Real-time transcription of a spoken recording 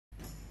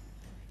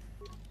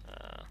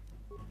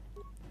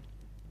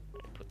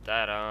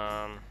that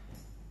on.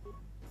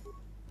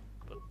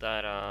 Put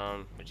that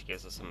on, which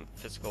gives us some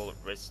physical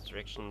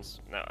restrictions.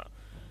 No,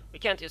 we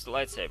can't use the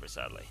lightsaber,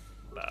 sadly.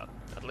 But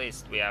at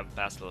least we have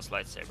Bastilla's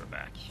lightsaber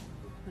back.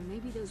 Well,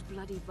 maybe those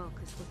bloody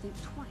Vulcans will think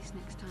twice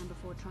next time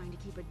before trying to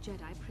keep a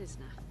Jedi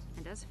prisoner.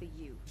 And as for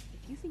you,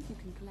 if you think you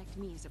can collect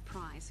me as a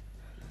prize...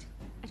 Wait,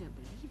 I don't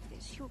believe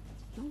this. You're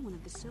one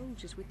of the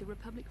soldiers with the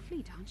Republic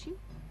fleet, aren't you?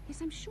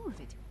 Yes, I'm sure of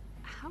it.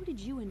 How did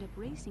you end up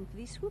racing for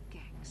these swoop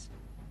gangs?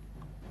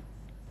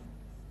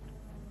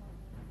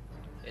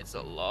 It's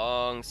a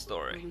long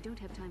story. Well, we don't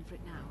have time for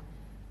it now.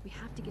 We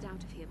have to get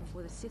out of here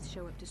before the Sith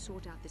show up to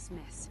sort out this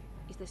mess.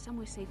 Is there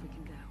somewhere safe we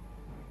can go?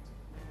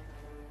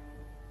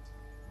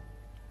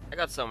 I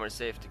got somewhere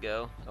safe to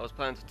go. I was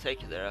planning to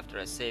take you there after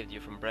I saved you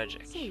from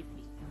Brejik. Save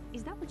me?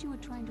 Is that what you were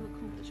trying to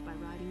accomplish by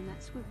riding in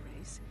that swoop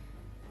race?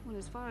 Well,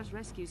 as far as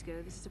rescues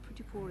go, this is a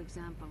pretty poor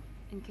example.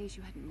 In case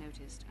you hadn't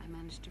noticed, I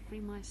managed to free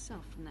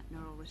myself from that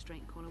neural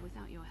restraint collar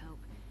without your help.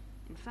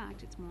 In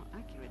fact, it's more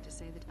accurate to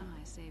say that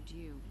I saved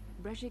you.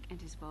 Brejik and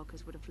his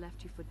Vulcans would have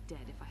left you for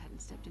dead if I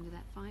hadn't stepped into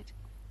that fight.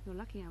 You're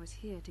lucky I was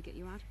here to get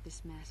you out of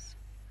this mess.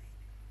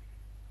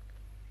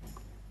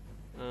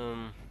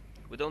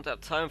 We don't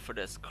have time for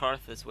this.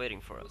 Karth is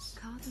waiting for us.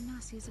 Karth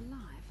Onasi is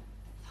alive.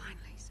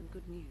 Finally, some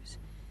good news.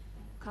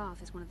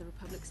 Karth is one of the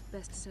Republic's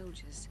best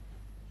soldiers.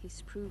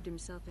 He's proved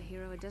himself a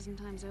hero a dozen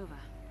times over.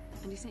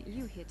 And he sent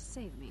you here to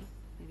save me.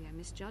 Maybe I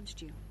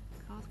misjudged you.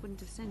 Karth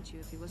wouldn't have sent you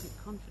if he wasn't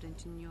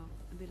confident in your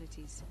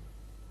abilities.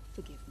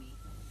 Forgive me.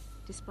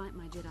 Despite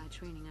my Jedi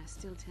training, I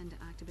still tend to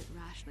act a bit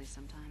rashly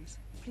sometimes.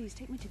 Please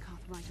take me to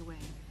Karth right away.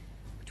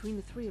 Between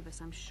the three of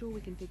us, I'm sure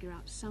we can figure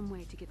out some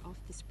way to get off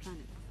this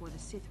planet before the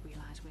Sith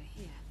realize we're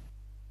here.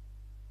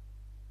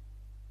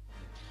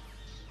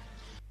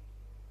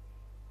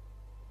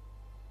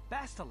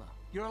 Bastilla,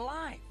 you're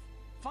alive!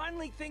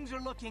 Finally, things are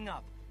looking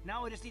up.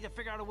 Now we just need to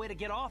figure out a way to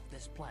get off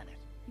this planet.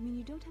 You mean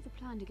you don't have a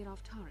plan to get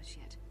off Taurus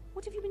yet?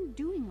 What have you been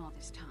doing all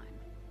this time?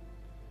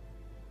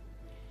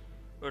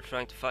 We're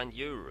trying to find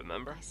you,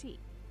 remember? I see.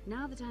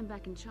 Now that I'm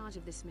back in charge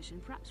of this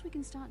mission, perhaps we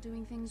can start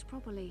doing things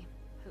properly.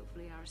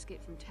 Hopefully our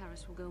escape from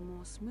Taurus will go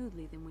more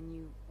smoothly than when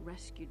you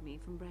rescued me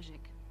from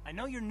Brejik. I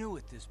know you're new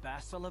at this,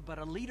 Bastilla, but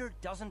a leader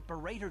doesn't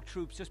berate her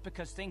troops just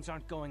because things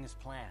aren't going as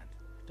planned.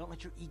 Don't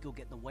let your ego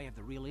get in the way of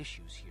the real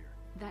issues here.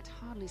 That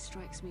hardly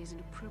strikes me as an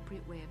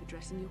appropriate way of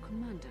addressing your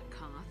commander,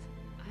 Karth.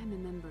 I am a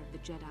member of the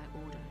Jedi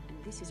Order,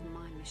 and this is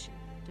my mission.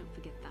 Don't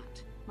forget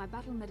that. My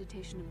battle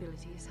meditation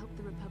ability has helped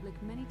the Republic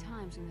many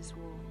times in this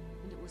war,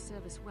 and it will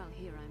serve us well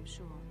here, I'm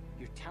sure.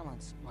 Your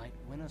talents might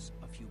win us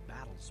a few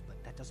battles,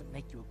 but that doesn't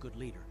make you a good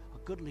leader. A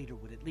good leader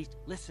would at least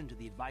listen to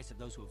the advice of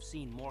those who have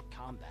seen more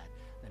combat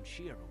than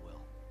she ever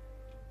will.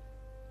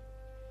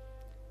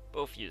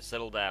 Both of you,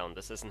 settle down.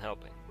 This isn't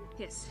helping.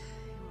 Yes,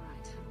 you're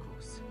right, of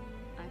course.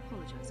 I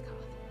apologize,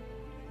 Karth.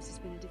 This has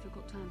been a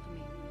difficult time for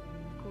me.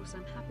 Of course,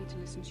 I'm happy to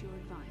listen to your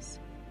advice.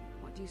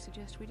 What do you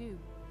suggest we do?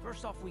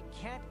 First off, we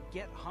can't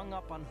get hung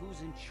up on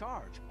who's in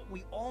charge.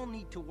 We all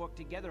need to work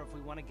together if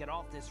we want to get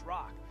off this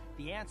rock.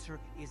 The answer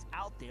is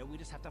out there, we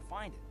just have to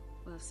find it.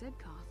 Well said,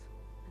 Karth.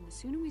 And the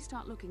sooner we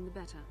start looking, the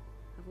better.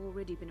 I've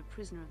already been a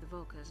prisoner of the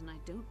Vulcans, and I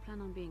don't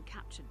plan on being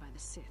captured by the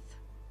Sith.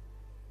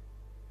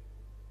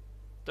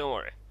 Don't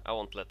worry, I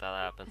won't let that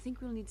happen. I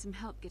think we'll need some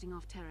help getting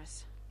off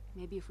Taurus.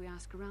 Maybe if we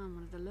ask around,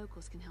 one of the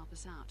locals can help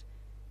us out.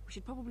 We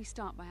should probably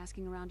start by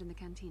asking around in the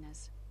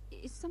cantinas.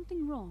 Is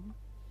something wrong?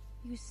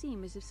 You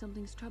seem as if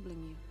something's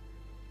troubling you.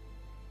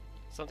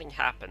 Something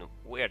happened,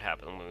 weird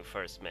happened when we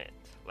first met.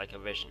 Like a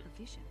vision. A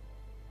vision?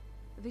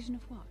 A vision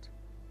of what?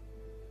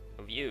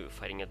 Of you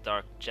fighting a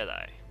dark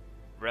Jedi.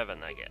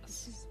 Revan, I guess.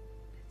 This is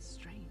a bit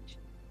strange.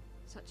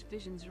 Such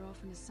visions are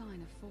often a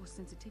sign of Force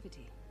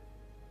sensitivity.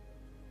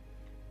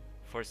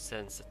 Force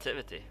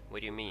sensitivity? What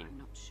do you mean? I'm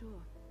not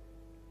sure.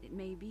 It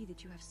may be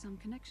that you have some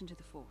connection to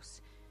the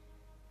Force.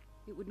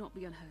 It would not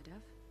be unheard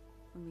of.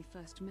 When we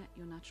first met,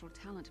 your natural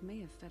talent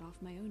may have fed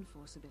off my own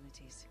Force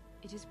abilities.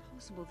 It is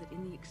possible that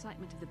in the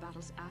excitement of the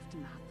battle's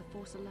aftermath, the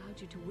Force allowed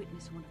you to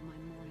witness one of my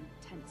more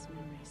intense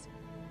memories.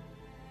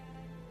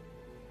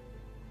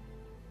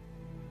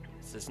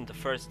 This isn't the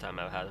first time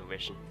I've had a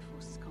vision. The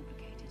Force is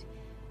complicated.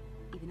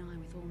 Even I,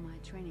 with all my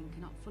training,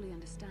 cannot fully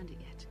understand it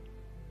yet.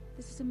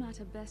 This is a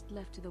matter best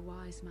left to the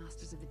wise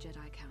masters of the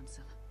Jedi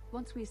Council.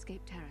 Once we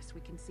escape Taurus,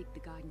 we can seek the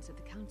guidance of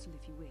the Council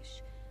if you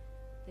wish.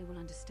 They will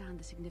understand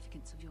the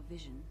significance of your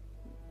vision,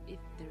 if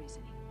there is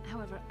any.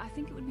 However, I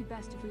think it would be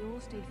best if we all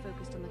stayed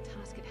focused on the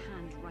task at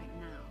hand right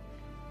now.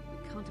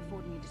 We can't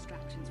afford any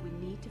distractions. We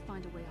need to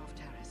find a way off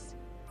Taurus.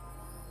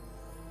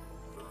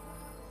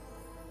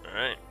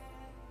 Alright.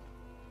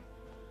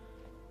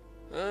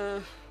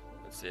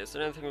 Let's see, is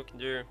there anything we can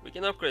do? We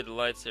can upgrade the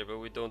lightsaber,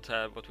 we don't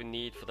have what we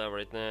need for that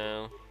right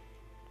now.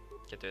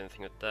 Can't do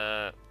anything with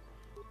that.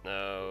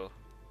 No.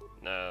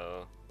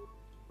 No.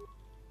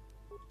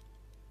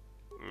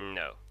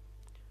 No.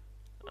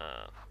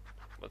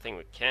 One thing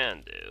we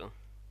can do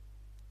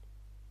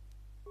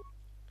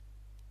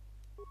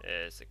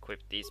is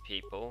equip these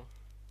people.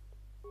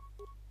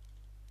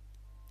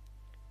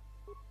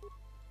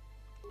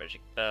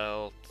 Magic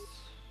belt.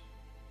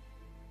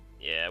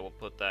 Yeah, we'll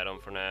put that on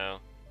for now.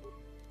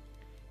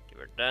 Give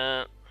her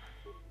that.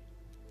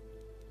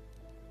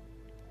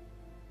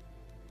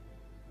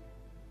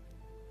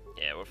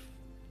 Yeah,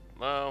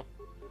 well,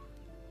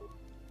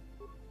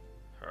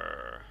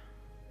 her.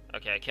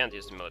 Okay, I can't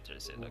use the military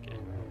suit. Okay,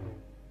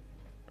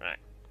 right.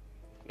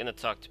 I'm gonna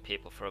talk to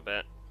people for a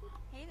bit.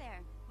 Hey there,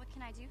 what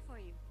can I do for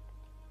you?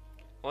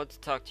 I want to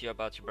talk to you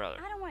about your brother.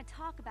 I don't want to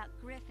talk about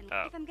Griffin.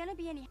 Oh. If I'm gonna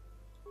be any...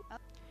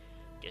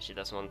 Guess she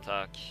doesn't want to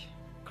talk.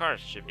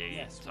 Cars should be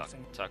Yes,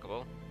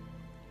 talkable.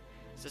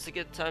 Is this a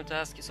good time to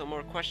ask you some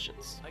more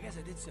questions? I guess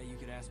I did say you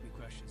could ask me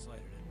questions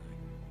later, didn't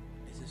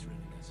I? Is this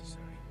really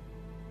necessary?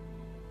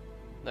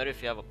 Not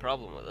if you have a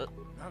problem with it.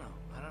 No,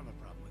 I don't have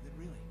a problem with it,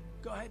 really.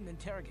 Go ahead and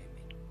interrogate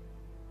me.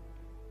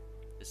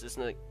 This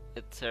isn't an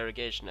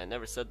interrogation, I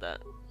never said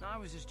that. No, I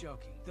was just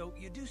joking. Though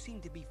you do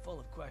seem to be full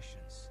of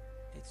questions.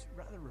 It's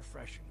rather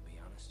refreshing, to be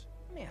honest.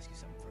 Let me ask you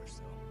something first,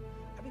 though.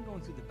 I've been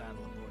going through the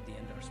battle aboard the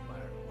Endar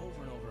Spire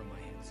over and over in my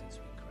head since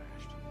we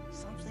crashed.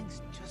 Some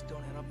things just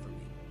don't add up for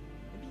me.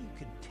 Maybe you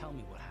could tell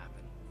me what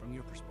happened, from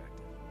your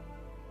perspective.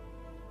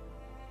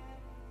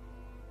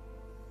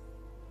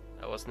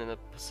 I wasn't in a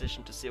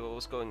position to see what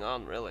was going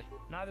on, really.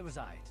 Neither was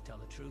I, to tell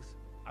the truth.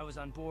 I was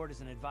on board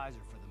as an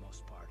advisor for the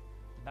most part.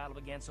 The battle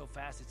began so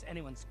fast it's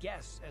anyone's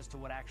guess as to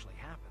what actually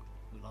happened.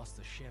 We lost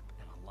the ship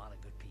and a lot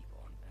of good people,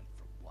 and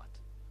for what?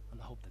 On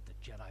the hope that the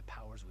Jedi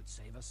powers would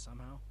save us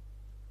somehow?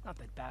 Not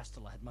that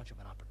Bastilla had much of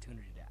an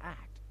opportunity to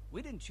act.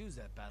 We didn't choose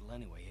that battle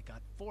anyway, it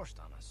got forced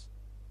on us.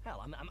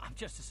 Hell, I'm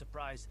just as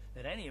surprised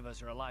that any of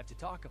us are alive to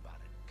talk about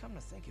it. Come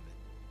to think of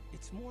it,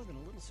 it's more than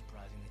a little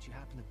surprising that you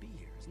happen to be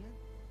here, isn't it?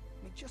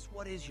 I mean, just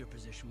what is your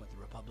position with the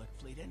Republic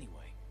fleet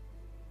anyway?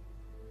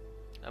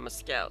 I'm a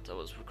scout. I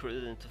was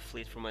recruited into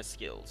fleet for my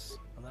skills.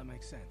 Well, that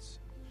makes sense.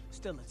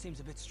 Still, it seems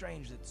a bit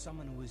strange that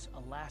someone who is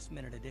a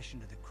last-minute addition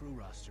to the crew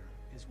roster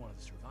is one of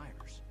the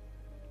survivors.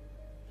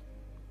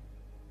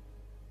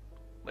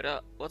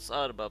 But what's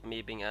odd about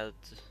me being added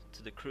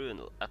to the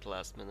crew at the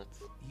last minute?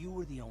 You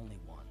were the only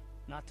one.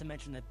 Not to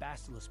mention that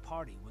Bastilla's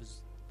party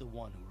was the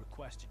one who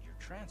requested your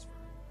transfer.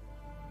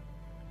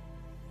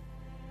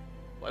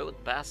 Why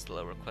would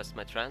Bastilla request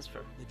my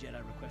transfer? The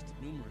Jedi requested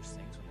numerous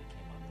things when they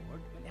came on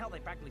board. I mean, hell, they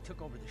practically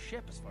took over the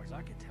ship as far as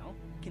I could tell.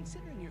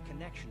 Considering your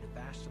connection to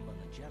Bastilla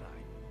and the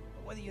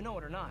Jedi, whether you know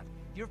it or not,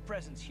 your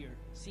presence here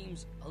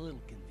seems a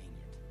little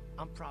convenient.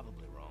 I'm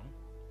probably wrong,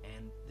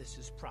 and this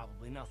is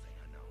probably nothing,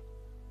 I know.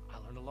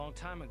 I learned a long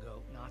time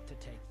ago not to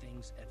take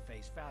things at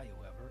face value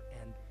ever,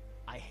 and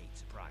I hate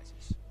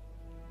surprises.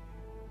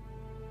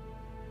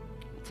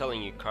 I'm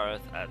telling you,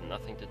 Karth, I had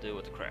nothing to do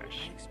with the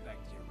crash. I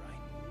expect you're right.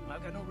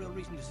 I've got no real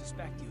reason to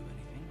suspect you of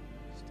anything.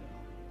 Still,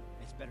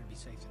 it's better to be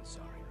safe than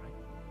sorry, right?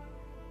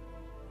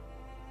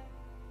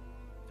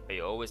 Are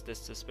you always this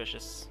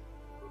suspicious?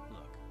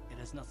 Look, it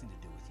has nothing to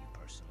do with you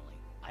personally.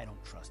 I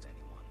don't trust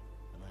anyone,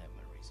 and I have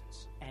my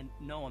reasons. And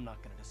no, I'm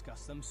not going to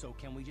discuss them, so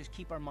can we just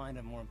keep our mind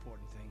on more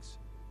important things?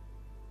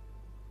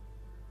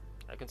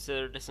 I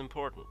consider this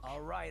important.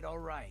 All right.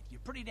 You're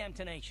pretty damn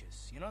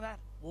tenacious. You know that?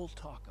 We'll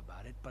talk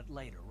about it, but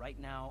later. Right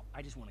now,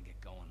 I just want to get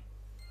going.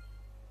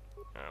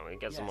 We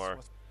get some more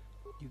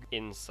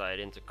insight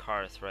into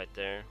Karth right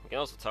there. We can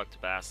also talk to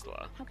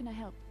Bastilla. How can I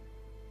help?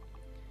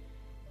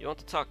 You want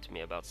to talk to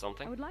me about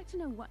something? I would like to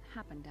know what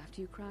happened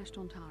after you crashed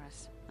on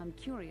Taurus. I'm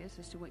curious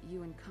as to what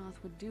you and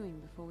Karth were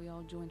doing before we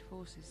all joined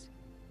forces.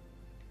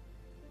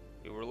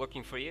 We were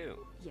looking for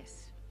you.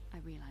 Yes, I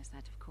realize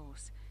that, of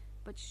course.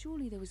 But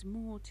surely there was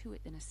more to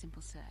it than a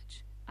simple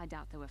search. I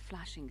doubt there were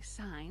flashing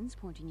signs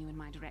pointing you in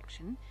my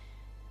direction.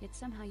 Yet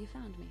somehow you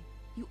found me.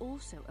 You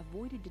also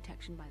avoided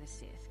detection by the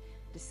Sith,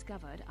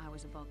 discovered I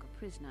was a Vulca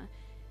prisoner,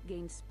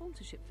 gained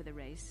sponsorship for the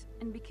race,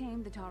 and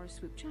became the Taurus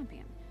Swoop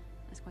champion.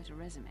 That's quite a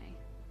resume.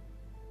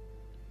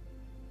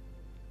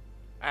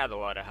 I had a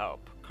lot of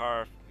help.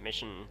 Karth,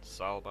 Mission,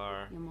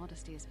 Salbar. Your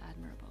modesty is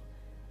admirable.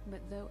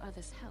 But though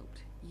others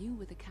helped, you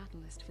were the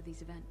catalyst for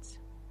these events.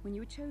 When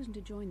you were chosen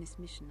to join this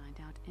mission, I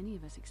doubt any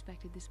of us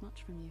expected this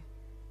much from you.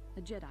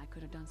 A Jedi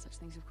could have done such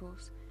things, of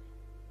course,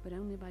 but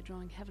only by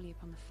drawing heavily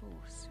upon the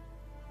Force.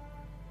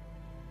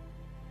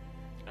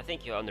 I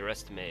think you're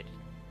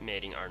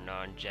underestimating our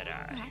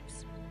non-Jedi. Perhaps,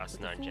 Us but the Force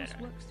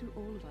non-Jedi. works through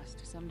all of us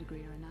to some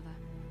degree or another.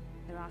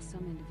 There are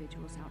some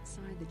individuals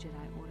outside the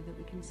Jedi Order that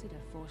we consider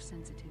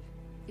Force-sensitive.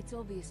 It's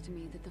obvious to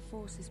me that the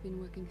Force has been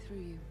working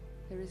through you.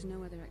 There is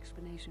no other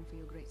explanation for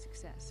your great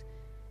success.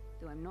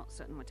 Though I'm not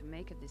certain what to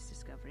make of this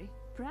discovery.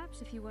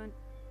 Perhaps if you weren't...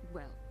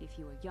 well, if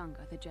you were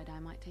younger, the Jedi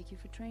might take you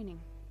for training.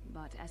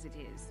 But as it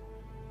is...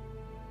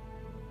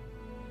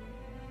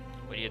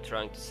 What are you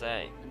trying to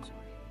say? I'm sorry.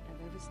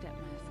 I've overstepped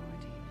my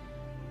authority.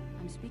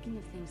 I'm speaking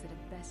of things that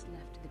are best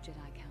left to the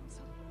Jedi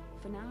Council.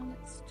 For now,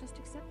 let's just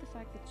accept the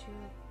fact that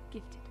you're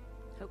gifted.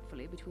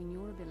 Hopefully, between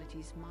your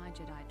abilities, my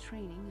Jedi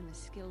training, and the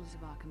skills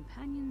of our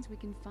companions, we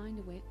can find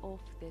a way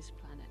off this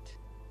planet.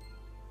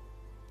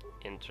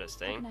 How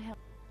Interesting. can I help?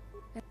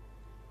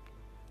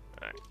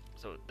 Alright,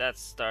 so that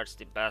starts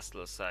the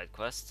Bastilla side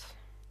quest.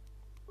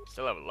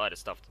 Still have a lot of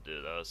stuff to do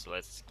though, so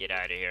let's get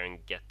out of here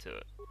and get to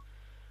it.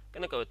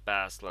 Gonna go with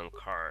Bastilla and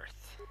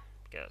Karth.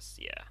 Because,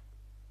 yeah.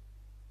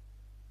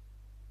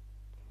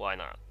 Why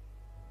not?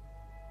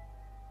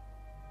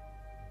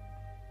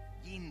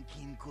 Yin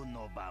kin kun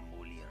no ba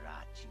muli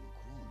ra chin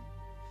kun.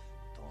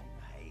 Tong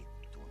hai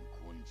tun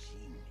kun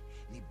ching.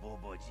 Ni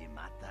bobo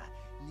jimata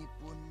ni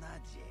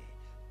punaje.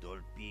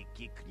 Dolpi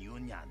kik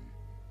nyunyan.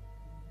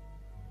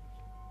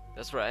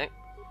 That's right.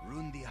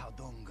 Rundi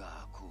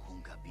haudonga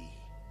kuhungabi.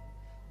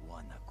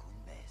 Wana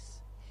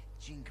kumbes.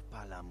 Chink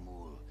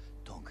palamul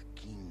tong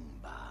king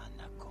ba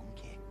na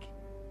kongkek.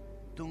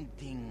 Tung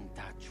ting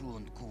ta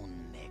chun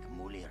kun nek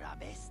muli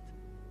rabest.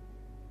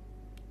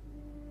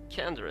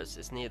 Canderous,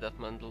 isn't he that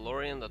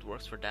Mandalorian that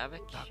works for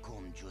Davik?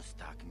 Takum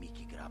justak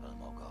miki grabel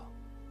mogo.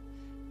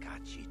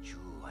 Kachi chu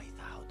ay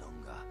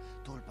haudonga.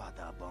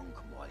 Tulpada bonk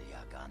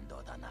molya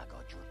gando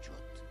danago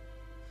chuchut.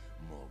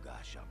 Moga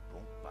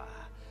shampumpa.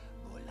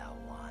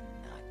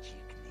 Bolawana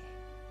chikni.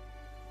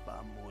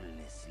 Pamul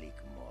slik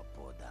mo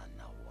poda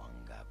na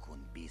wanga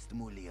kun bist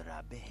muli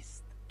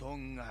rabest.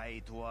 Tong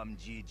hai tuam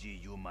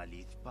jiji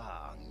yumalit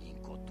pa ang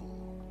inkotu.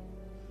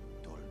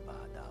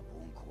 Tolbada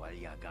bunk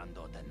walya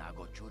gando de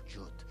nago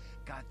chuchut.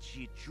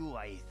 Kachi chu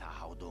ay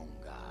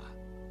haudonga.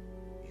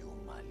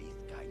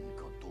 Yumalit ka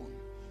inkotun.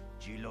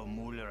 Chilo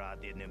mulra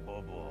de ne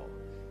bobo.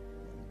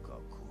 Unka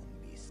kun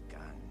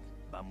biskang.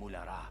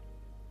 Bamulara.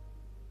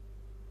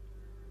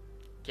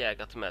 Okay, I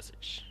got the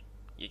message.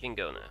 You can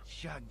go now.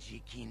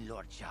 Shagji kin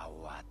lor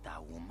chawata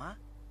uma?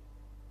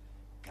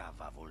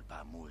 Kava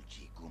volpa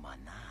mulji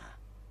gumana.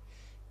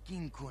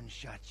 King kun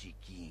shachi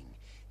king,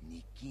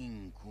 ni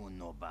king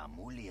kun oba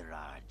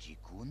mulira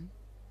jikun?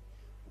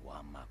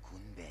 Wama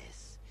kun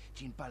bes,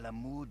 chin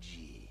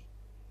palamuji.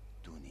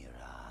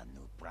 Tunira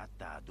nu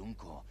prata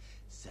dunko,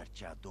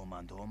 sercha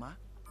domandoma?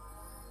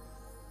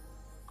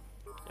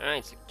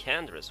 Alright, so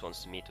Canderous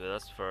wants to meet with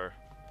us for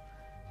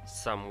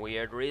some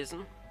weird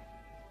reason.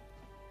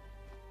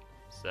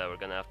 So we're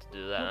gonna have to do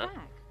You're that.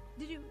 back.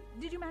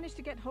 Did you manage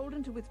to get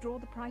Holden to withdraw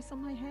the price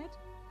on my head?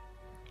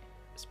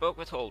 I spoke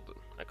with Holden.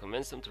 I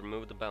convinced him to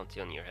remove the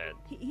bounty on your head.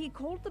 He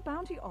called the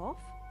bounty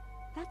off?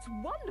 That's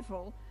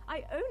wonderful.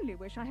 I only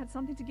wish I had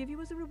something to give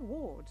you as a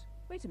reward.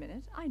 Wait a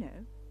minute, I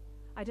know.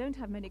 I don't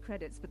have many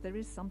credits, but there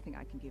is something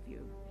I can give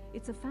you.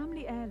 It's a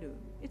family heirloom.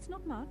 It's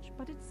not much,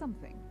 but it's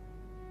something.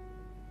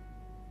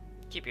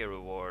 Keep your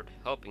reward.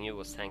 Helping you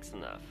was thanks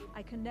enough.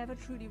 I can never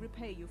truly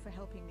repay you for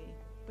helping me,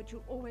 but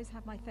you'll always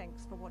have my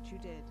thanks for what you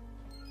did.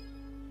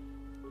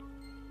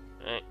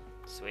 Alright,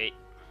 sweet.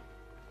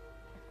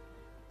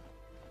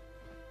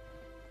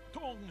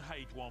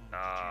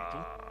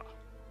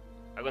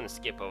 I'm gonna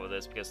skip over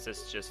this because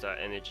this is just an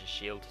energy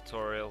shield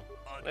tutorial.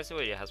 Let's see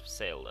what it has for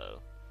sale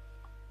though.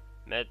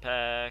 Med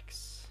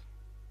packs.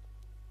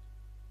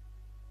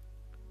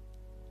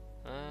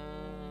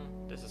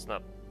 This is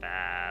not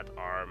bad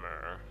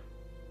armor.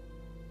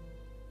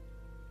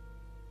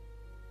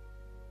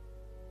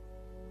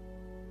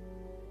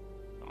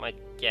 I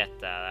might get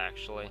that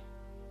actually.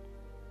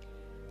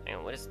 Hang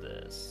on, what is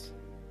this?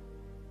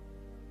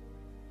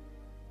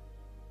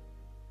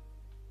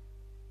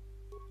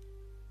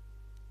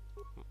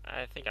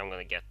 I think I'm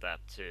gonna get that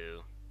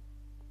too.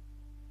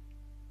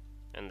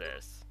 And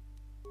this.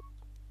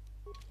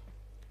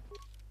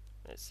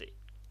 Let's see.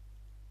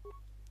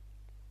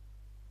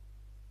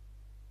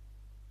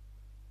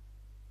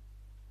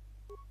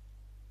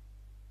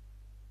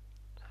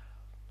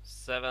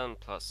 Seven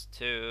plus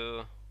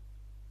 2.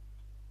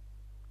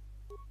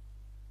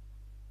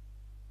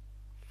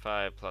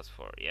 5 plus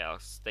 4. Yeah, I'll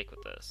stick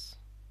with this.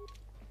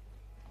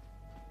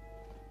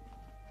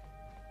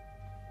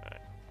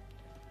 Alright.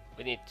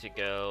 We need to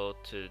go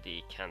to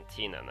the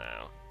cantina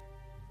now.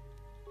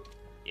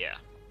 Yeah.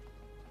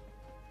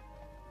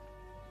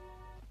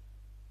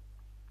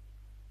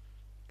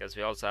 Because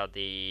we also have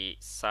the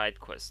side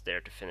quest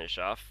there to finish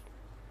off.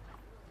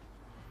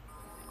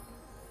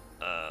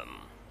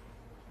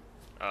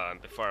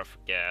 And before I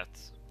forget,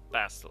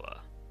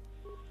 Bastilla.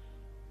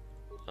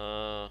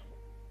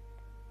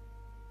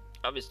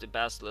 Obviously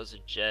Bastilla's a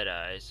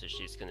Jedi, so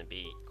she's gonna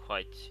be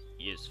quite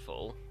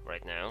useful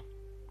right now.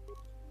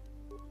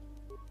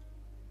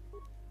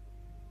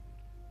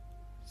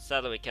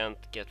 Sadly we can't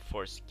get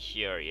Force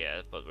Cure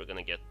yet, but we're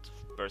gonna get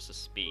Burst of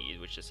Speed,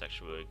 which is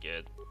actually really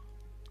good.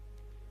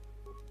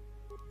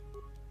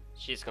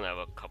 She's gonna have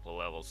a couple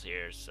levels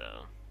here,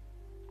 so...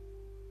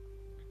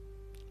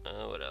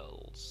 what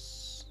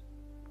else?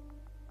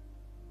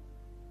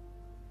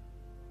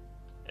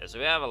 Yeah, so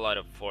we have a lot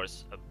of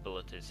Force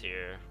abilities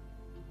here.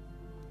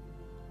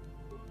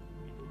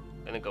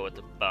 I'm gonna go with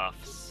the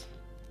buffs,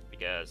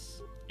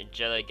 because the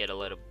Jedi get a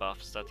lot of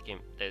buffs that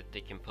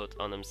they can put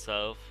on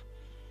themselves.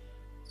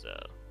 So...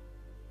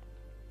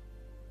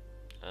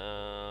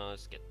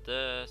 let's get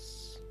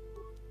this.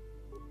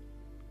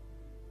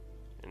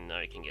 And now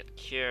you can get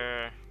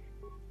Cure.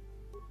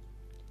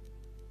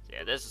 So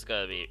yeah, this is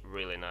gonna be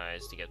really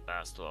nice to get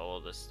past all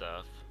of this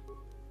stuff.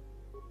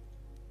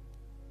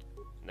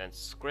 And then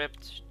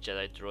Script,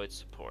 Jedi Droid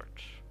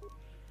Support.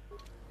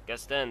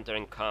 Because then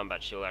during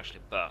combat she'll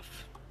actually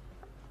buff.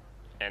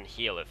 And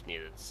heal if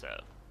needed,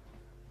 so.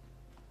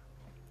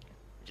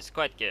 Which is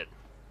quite good.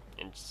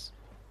 And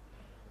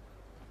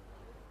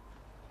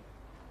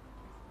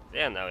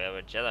yeah, now we have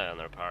a Jedi on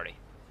our party.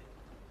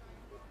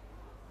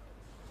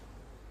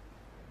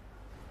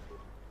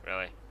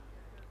 Really?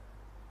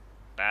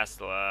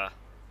 Bastilla.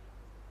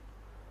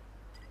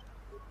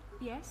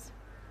 Yes?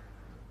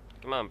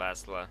 Come on,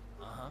 Bastilla.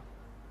 Uh-huh.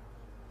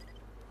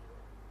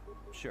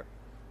 Sure.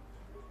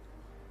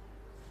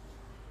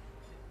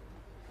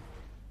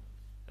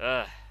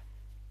 Ugh.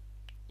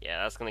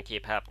 Yeah, that's gonna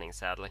keep happening,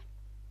 sadly.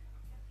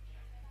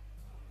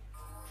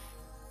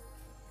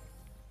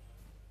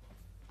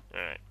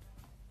 Alright.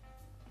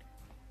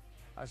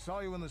 I saw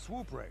you in the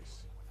swoop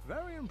race.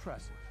 Very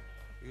impressive.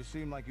 You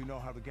seem like you know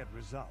how to get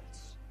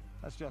results.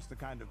 That's just the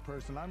kind of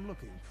person I'm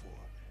looking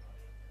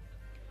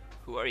for.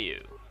 Who are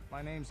you?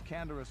 My name's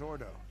Canderous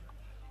Ordo.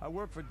 I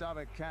work for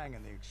Davik Kang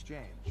in the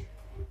exchange.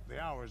 The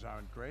hours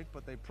aren't great,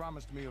 but they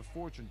promised me a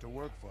fortune to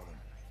work for them.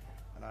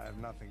 And I have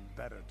nothing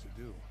better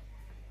to do.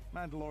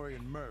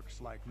 Mandalorian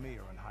mercs like me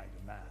are in high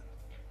demand.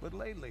 But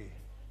lately,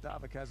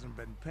 Davik hasn't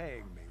been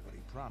paying me what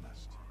he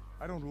promised.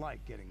 I don't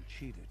like getting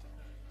cheated.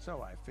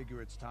 So I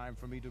figure it's time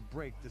for me to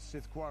break the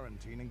Sith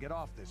quarantine and get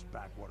off this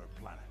backwater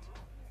planet.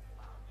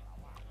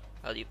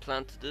 How do you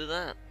plan to do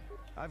that?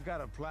 I've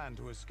got a plan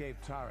to escape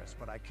Taris,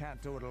 but I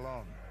can't do it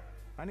alone.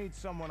 I need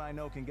someone I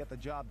know can get the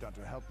job done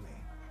to help me.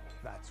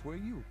 That's where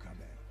you come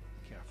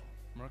in. Careful.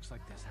 Mercs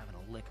like this haven't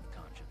a lick of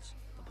conscience.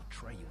 They'll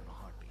betray you in a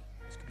heartbeat.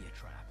 This could be a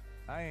trap.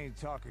 I ain't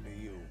talking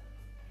to you.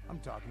 I'm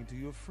talking to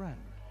your friend,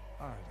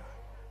 aren't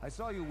I? I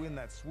saw you win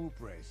that swoop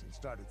race and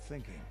started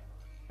thinking.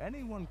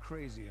 Anyone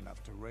crazy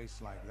enough to race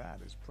like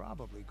that is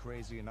probably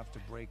crazy enough to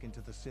break into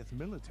the Sith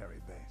military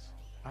base.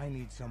 I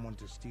need someone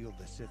to steal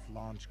the Sith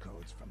launch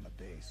codes from the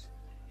base.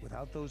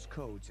 Without those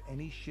codes,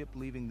 any ship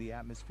leaving the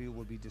atmosphere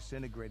will be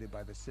disintegrated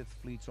by the Sith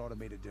fleet's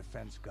automated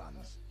defense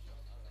guns.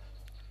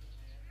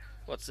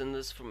 What's in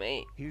this for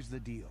me? Here's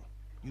the deal.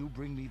 You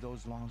bring me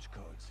those launch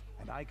codes,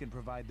 and I can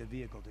provide the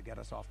vehicle to get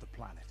us off the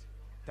planet.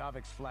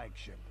 Davik's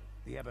flagship,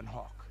 the Ebon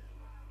Hawk.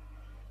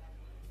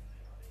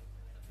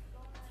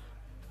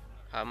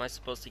 How am I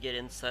supposed to get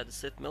inside the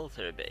Sith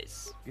military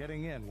base?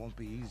 Getting in won't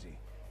be easy.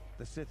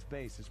 The Sith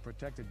base is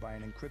protected by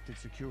an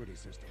encrypted security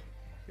system.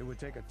 It would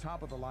take a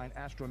top-of-the-line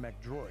astromech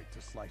droid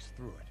to slice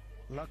through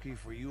it. Lucky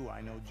for you,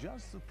 I know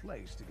just the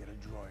place to get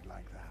a droid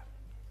like that.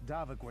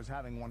 Davik was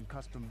having one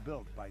custom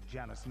built by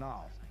Janice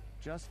Nall.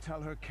 Just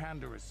tell her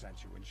Canderous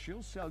sent you, and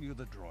she'll sell you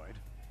the droid.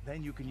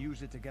 Then you can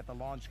use it to get the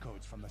launch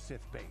codes from the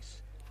Sith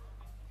base.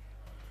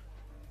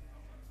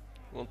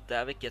 Won't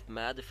Davik get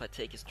mad if I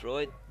take his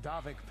droid?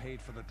 Davik paid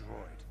for the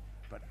droid,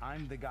 but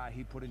I'm the guy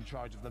he put in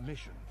charge of the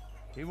mission.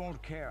 He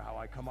won't care how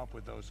I come up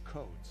with those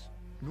codes.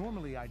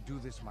 Normally I'd do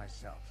this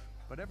myself,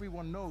 but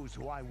everyone knows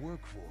who I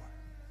work for.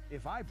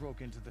 If I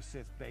broke into the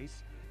Sith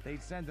base,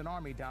 they'd send an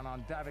army down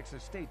on Davik's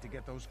estate to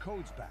get those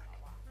codes back.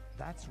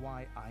 That's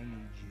why I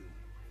need you.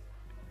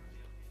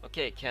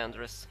 Okay,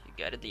 Canderous, you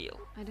got a deal.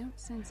 I don't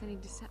sense any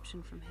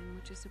deception from him,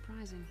 which is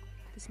surprising.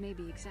 This may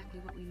be exactly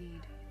what we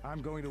need.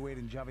 I'm going to wait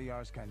in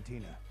Javier's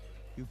cantina.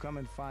 You come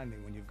and find me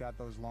when you've got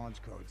those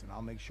launch codes, and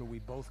I'll make sure we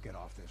both get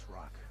off this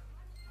rock.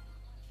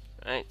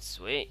 Alright,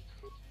 sweet.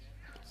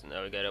 So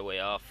now we got a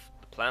way off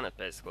the planet,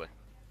 basically.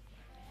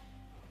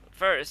 But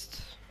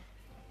first,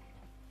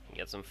 we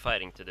got some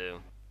fighting to do.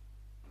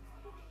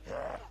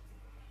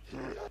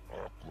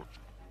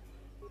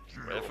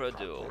 Ready for a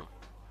duel.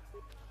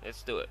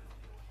 Let's do it.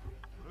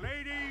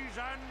 Ladies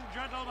and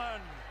gentlemen,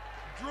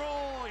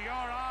 draw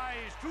your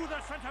eyes to the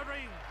center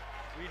ring.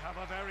 We have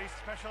a very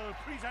special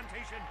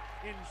presentation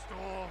in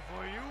store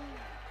for you.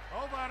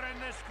 Over in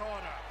this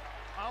corner,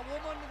 a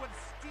woman with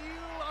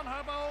steel on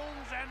her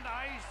bones and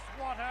ice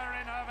water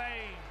in her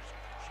veins.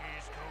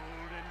 She's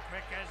cold and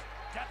quick as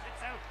death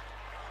itself.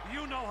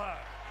 You know her.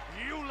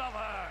 You love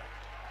her.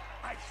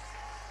 Ice.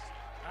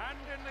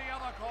 And in the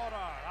other corner,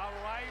 a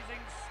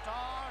rising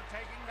star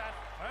taking that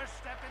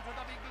first step into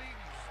the big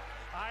leagues.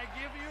 I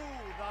give you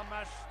the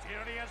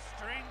mysterious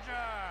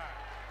stranger.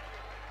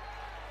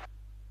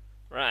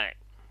 Right.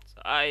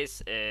 So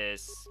ice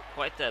is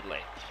quite deadly.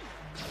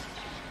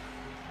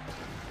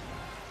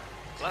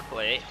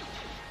 Luckily,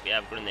 we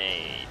have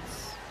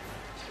grenades.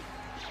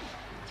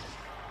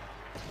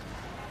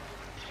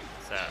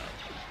 So,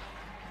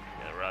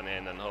 I'm gonna run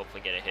in and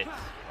hopefully get a hit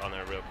on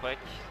her real quick.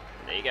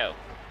 And there you go.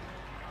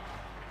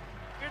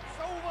 It's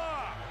over!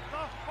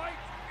 The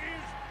fight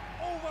is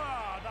over!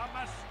 The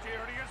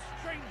mysterious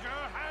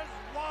stranger has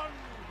won!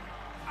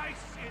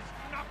 Ice is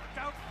knocked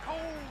out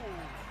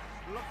cold!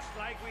 Looks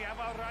like we have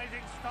a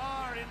rising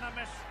star in the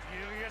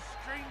mysterious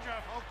stranger,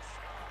 folks.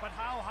 But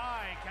how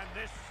high can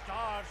this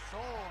star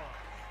soar?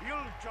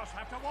 You'll just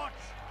have to watch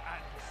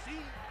and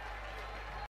see.